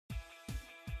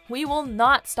We will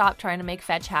not stop trying to make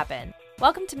fetch happen.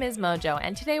 Welcome to MsMojo,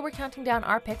 and today we're counting down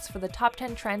our picks for the top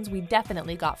 10 trends we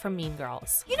definitely got from Mean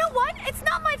Girls. You know what? It's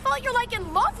not my fault you're like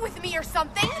in love with me or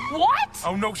something. What?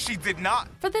 Oh no, she did not.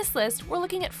 For this list, we're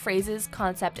looking at phrases,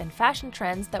 concept, and fashion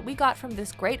trends that we got from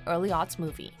this great early aughts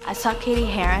movie. I saw Katie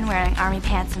Heron wearing army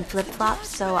pants and flip-flops,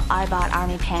 so I bought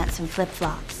army pants and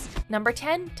flip-flops. Number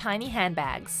 10, tiny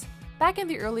handbags. Back in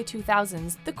the early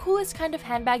 2000s, the coolest kind of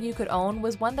handbag you could own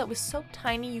was one that was so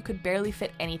tiny you could barely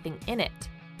fit anything in it.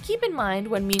 Keep in mind,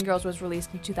 when Mean Girls was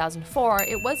released in 2004,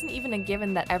 it wasn't even a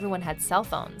given that everyone had cell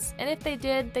phones, and if they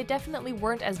did, they definitely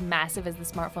weren't as massive as the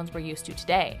smartphones we're used to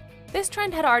today. This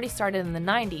trend had already started in the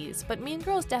 90s, but Mean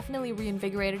Girls definitely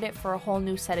reinvigorated it for a whole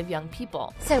new set of young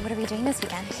people. So what are we doing this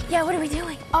weekend? Yeah, what are we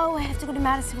doing? Oh, I have to go to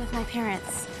Madison with my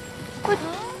parents. What?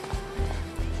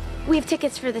 We have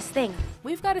tickets for this thing.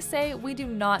 We've got to say, we do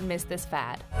not miss this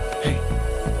fad. Hey,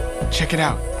 check it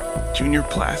out. Junior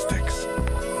Plastics.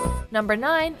 Number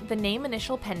 9, the name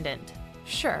initial pendant.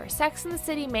 Sure, Sex and the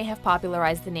City may have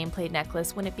popularized the nameplate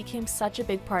necklace when it became such a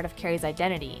big part of Carrie's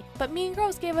identity, but Mean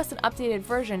Girls gave us an updated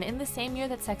version in the same year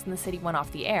that Sex and the City went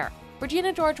off the air.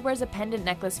 Regina George wears a pendant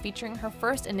necklace featuring her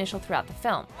first initial throughout the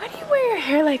film. Why do you wear your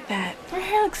hair like that? Your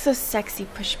hair looks so sexy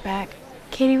pushed back.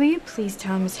 Katie, will you please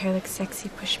tell him his hair looks sexy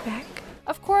pushed back?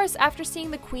 Of course, after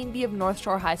seeing the Queen Bee of North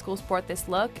Shore High School sport this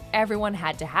look, everyone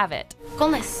had to have it.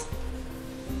 Gomez.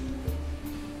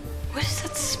 What does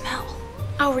that smell?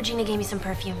 Oh, Regina gave me some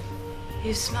perfume.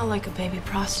 You smell like a baby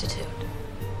prostitute.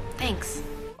 Thanks.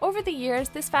 Over the years,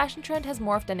 this fashion trend has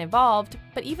morphed and evolved,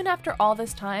 but even after all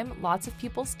this time, lots of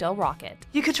people still rock it.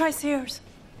 You could try Sears.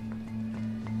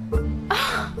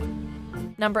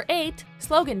 Number 8,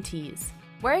 slogan tees.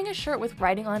 Wearing a shirt with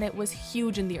writing on it was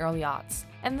huge in the early aughts,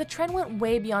 and the trend went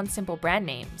way beyond simple brand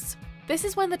names. This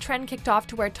is when the trend kicked off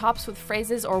to wear tops with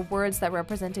phrases or words that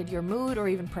represented your mood or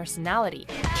even personality.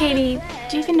 Katie,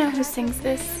 do you even know who sings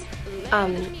this?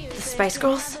 The Spice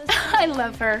Girls? I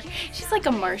love her. She's like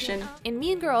a Martian. In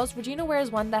Mean Girls, Regina wears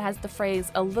one that has the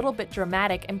phrase "a little bit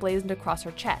dramatic" emblazoned across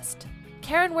her chest.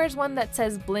 Karen wears one that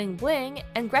says "bling bling,"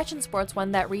 and Gretchen sports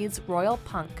one that reads "Royal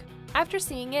Punk." After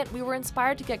seeing it, we were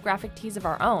inspired to get graphic tees of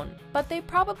our own, but they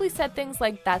probably said things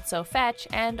like "that's so fetch"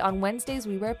 and "on Wednesdays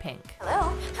we wear pink."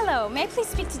 Hello. Hello, may I please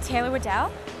speak to Taylor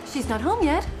Waddell? She's not home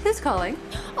yet. Who's calling?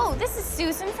 Oh, this is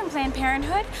Susan from Planned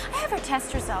Parenthood. I have her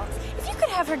test results. If you could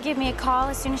have her give me a call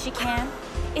as soon as she can.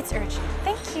 It's urgent.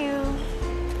 Thank you.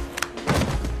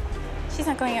 She's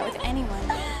not going out with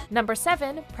anyone. Number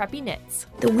 7, preppy knits.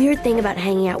 The weird thing about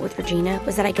hanging out with Regina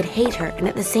was that I could hate her, and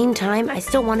at the same time, I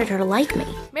still wanted her to like me.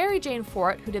 Mary Jane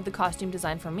Fort, who did the costume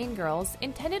design for Mean Girls,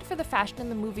 intended for the fashion in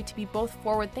the movie to be both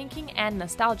forward-thinking and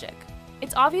nostalgic.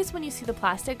 It's obvious when you see the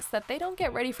plastics that they don't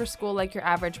get ready for school like your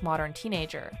average modern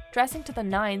teenager, dressing to the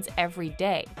nines every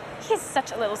day. He's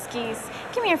such a little skis.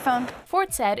 Give me your phone.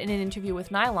 Fort said in an interview with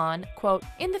Nylon, quote,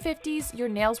 "In the 50s, your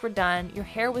nails were done, your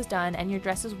hair was done, and your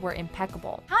dresses were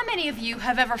impeccable." How many of you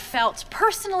have ever felt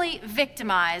personally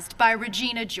victimized by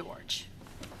Regina George?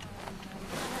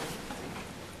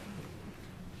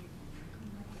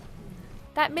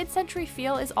 That mid-century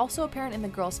feel is also apparent in the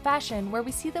girls' fashion, where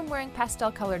we see them wearing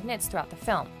pastel-colored knits throughout the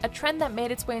film, a trend that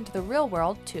made its way into the real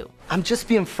world, too. I'm just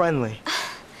being friendly.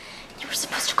 You were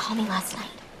supposed to call me last night.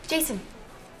 Jason,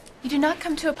 you do not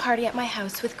come to a party at my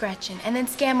house with Gretchen and then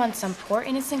scam on some poor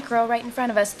innocent girl right in front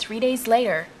of us 3 days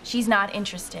later. She's not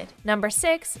interested. Number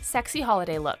 6, sexy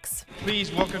holiday looks.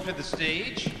 Please welcome to the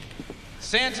stage,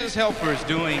 Santa's Helpers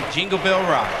doing Jingle Bell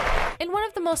Rock. In one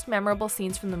of the most memorable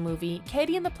scenes from the movie,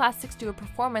 Katie and the Plastics do a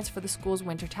performance for the school's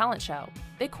winter talent show.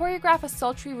 They choreograph a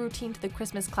sultry routine to the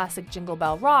Christmas classic Jingle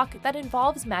Bell Rock that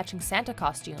involves matching Santa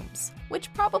costumes,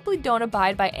 which probably don't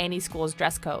abide by any school's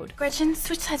dress code. Gretchen,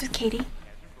 switch sides with Katie.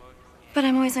 But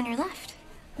I'm always on your left.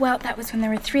 Well, that was when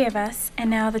there were 3 of us, and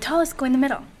now the tallest go in the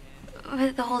middle.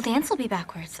 But the whole dance will be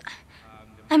backwards.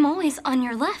 I'm always on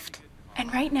your left.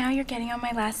 And right now you're getting on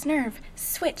my last nerve.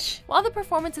 Switch. While the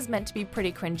performance is meant to be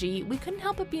pretty cringy, we couldn't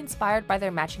help but be inspired by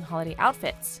their matching holiday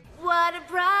outfits. What a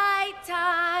bright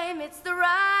time, it's the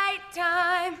right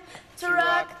time to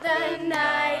rock the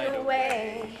night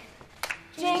away.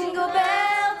 Jingle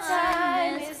bell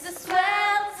time is the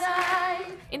swell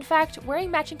time. In fact, wearing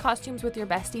matching costumes with your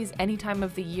besties any time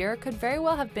of the year could very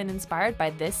well have been inspired by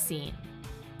this scene.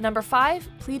 Number 5,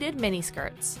 pleated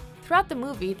miniskirts. Throughout the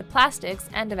movie, the Plastics,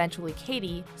 and eventually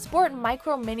Katie, sport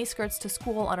micro miniskirts to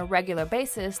school on a regular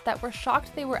basis that we're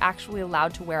shocked they were actually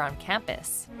allowed to wear on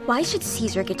campus. Why should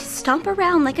Caesar get to stomp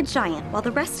around like a giant while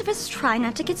the rest of us try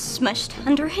not to get smushed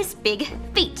under his big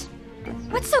feet?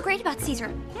 What's so great about Caesar?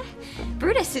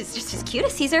 Brutus is just as cute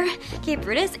as Caesar. Okay,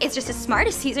 Brutus is just as smart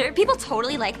as Caesar. People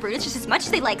totally like Brutus just as much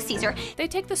as they like Caesar. They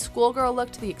take the schoolgirl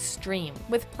look to the extreme,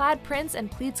 with plaid prints and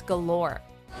pleats galore.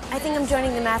 I think I'm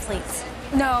joining the mathletes.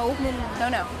 No.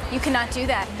 You cannot do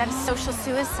that. That is social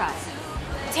suicide.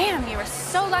 Damn, you are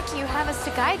so lucky you have us to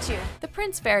guide you. The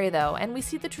prints vary though, and we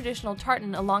see the traditional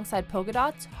tartan alongside polka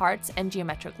dots, hearts, and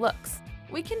geometric looks.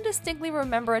 We can distinctly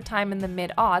remember a time in the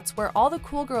mid-aughts where all the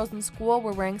cool girls in school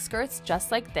were wearing skirts just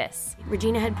like this.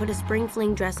 Regina had put a spring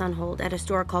fling dress on hold at a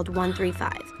store called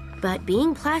 135. But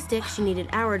being plastic, she needed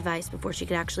our advice before she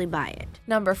could actually buy it.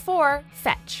 Number 4,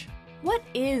 fetch. What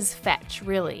is fetch,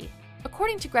 really?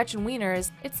 According to Gretchen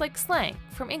Wieners, it's like slang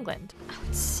from England. Oh,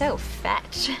 it's so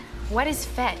fetch. What is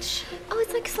fetch? Oh,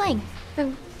 it's like slang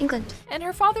from England. And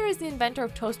her father is the inventor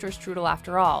of toaster strudel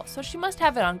after all, so she must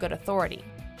have it on good authority.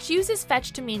 She uses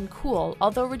fetch to mean cool,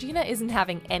 although Regina isn't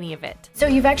having any of it. So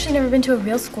you've actually never been to a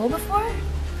real school before?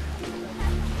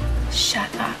 Shut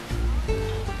up.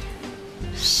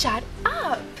 Shut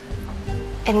up!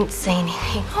 I didn't say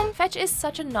anything. Fetch is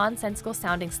such a nonsensical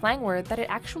sounding slang word that it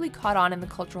actually caught on in the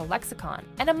cultural lexicon.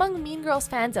 And among Mean Girls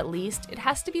fans at least, it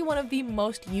has to be one of the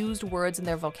most used words in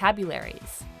their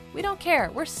vocabularies. We don't care,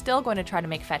 we're still going to try to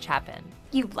make fetch happen.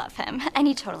 You love him, and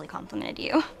he totally complimented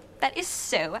you. That is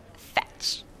so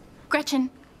fetch. Gretchen,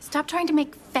 stop trying to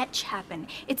make fetch happen.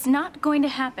 It's not going to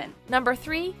happen. Number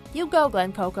 3, you go,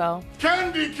 Glen Coco.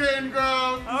 Candy cane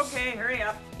girl! Okay, hurry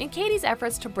up. In Katie's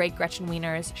efforts to break Gretchen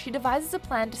Wieners, she devises a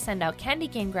plan to send out candy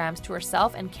cane grams to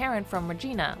herself and Karen from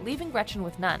Regina, leaving Gretchen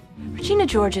with none. Regina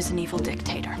George is an evil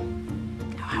dictator.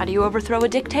 Now, how do you overthrow a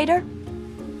dictator?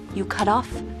 You cut off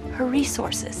her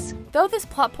resources. Though this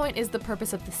plot point is the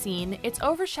purpose of the scene, it's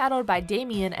overshadowed by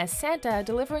Damien as Santa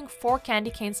delivering 4 candy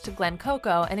canes to Glen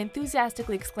Coco and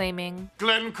enthusiastically exclaiming,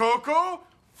 Glen Coco?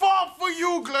 Fall for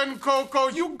you, Glen Coco!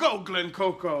 You go, Glen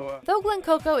Coco! Though Glen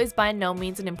Coco is by no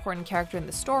means an important character in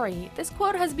the story, this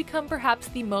quote has become perhaps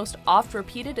the most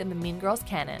oft-repeated in the Mean Girls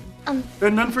canon. And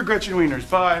none for Gretchen Wieners,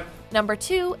 bye. Number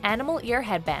 2, animal ear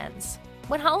headbands.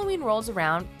 When Halloween rolls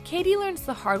around, Katie learns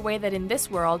the hard way that in this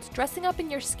world, dressing up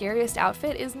in your scariest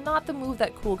outfit is not the move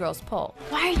that cool girls pull.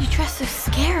 Why are you dressed so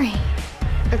scary?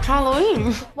 It's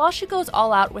Halloween. While she goes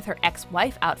all out with her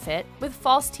ex-wife outfit, with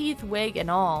false teeth, wig,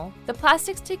 and all, the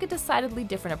plastics take a decidedly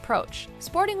different approach,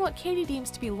 sporting what Katie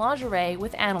deems to be lingerie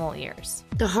with animal ears.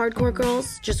 The hardcore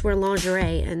girls just wear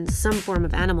lingerie and some form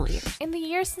of animal ear. In the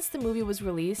years since the movie was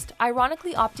released,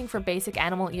 ironically opting for basic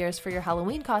animal ears for your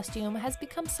Halloween costume has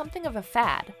become something of a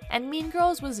fad, and Mean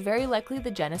Girls was very likely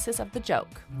the genesis of the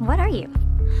joke. What are you?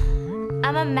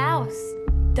 I'm a mouse.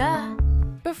 Duh.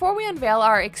 Before we unveil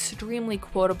our extremely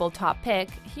quotable top pick,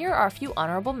 here are a few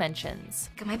honorable mentions.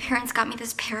 My parents got me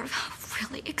this pair of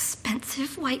really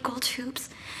expensive white gold tubes,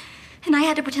 and I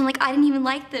had to pretend like I didn't even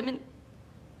like them, and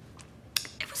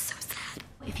it was so sad.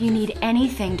 If you need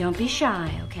anything, don't be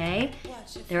shy, okay?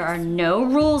 There are no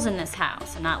rules in this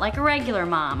house. I'm not like a regular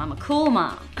mom. I'm a cool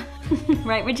mom.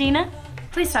 Right, Regina?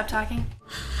 Please stop talking.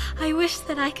 I wish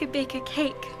that I could bake a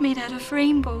cake made out of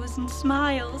rainbows and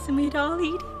smiles, and we'd all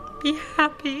eat it. Be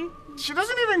happy. She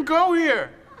doesn't even go here.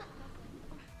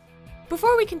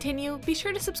 Before we continue, be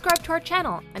sure to subscribe to our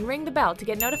channel and ring the bell to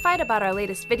get notified about our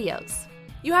latest videos.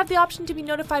 You have the option to be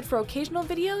notified for occasional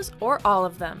videos or all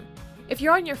of them. If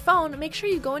you're on your phone, make sure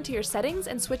you go into your settings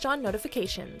and switch on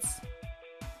notifications.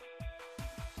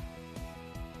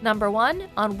 Number 1,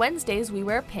 on Wednesdays we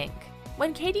wear pink.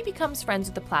 When Katie becomes friends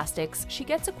with the plastics, she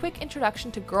gets a quick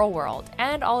introduction to Girl World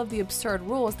and all of the absurd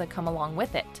rules that come along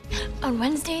with it. On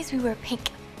Wednesdays, we wear pink.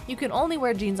 You can only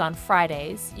wear jeans on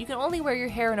Fridays, you can only wear your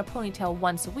hair in a ponytail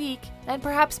once a week, and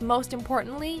perhaps most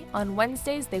importantly, on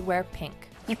Wednesdays they wear pink.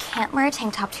 You can't wear a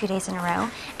tank top 2 days in a row,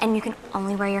 and you can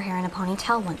only wear your hair in a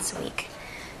ponytail once a week.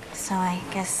 So I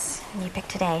guess you pick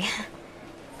today.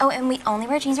 Oh, and we only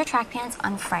wear jeans or track pants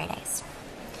on Fridays.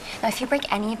 Now, if you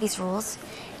break any of these rules,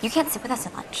 you can't sit with us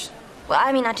at lunch. Well,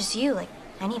 I mean, not just you, like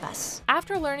any of us.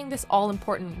 After learning this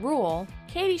all-important rule,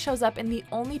 Katie shows up in the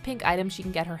only pink item she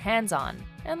can get her hands on,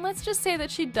 and let's just say that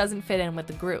she doesn't fit in with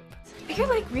the group. You're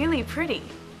like really pretty.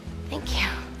 Thank you.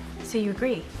 So you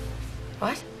agree?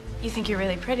 What? You think you're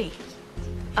really pretty?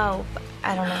 Oh,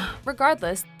 I don't know.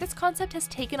 Regardless, this concept has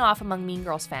taken off among Mean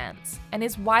Girls fans, and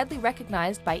is widely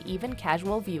recognized by even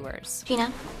casual viewers.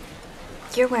 Gina,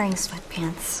 you're wearing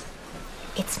sweatpants.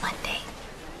 It's Monday.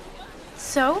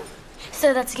 So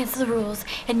that's against the rules,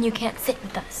 and you can't sit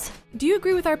with us. Do you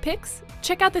agree with our picks?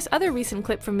 Check out this other recent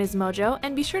clip from MsMojo,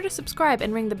 and be sure to subscribe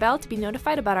and ring the bell to be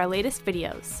notified about our latest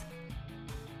videos.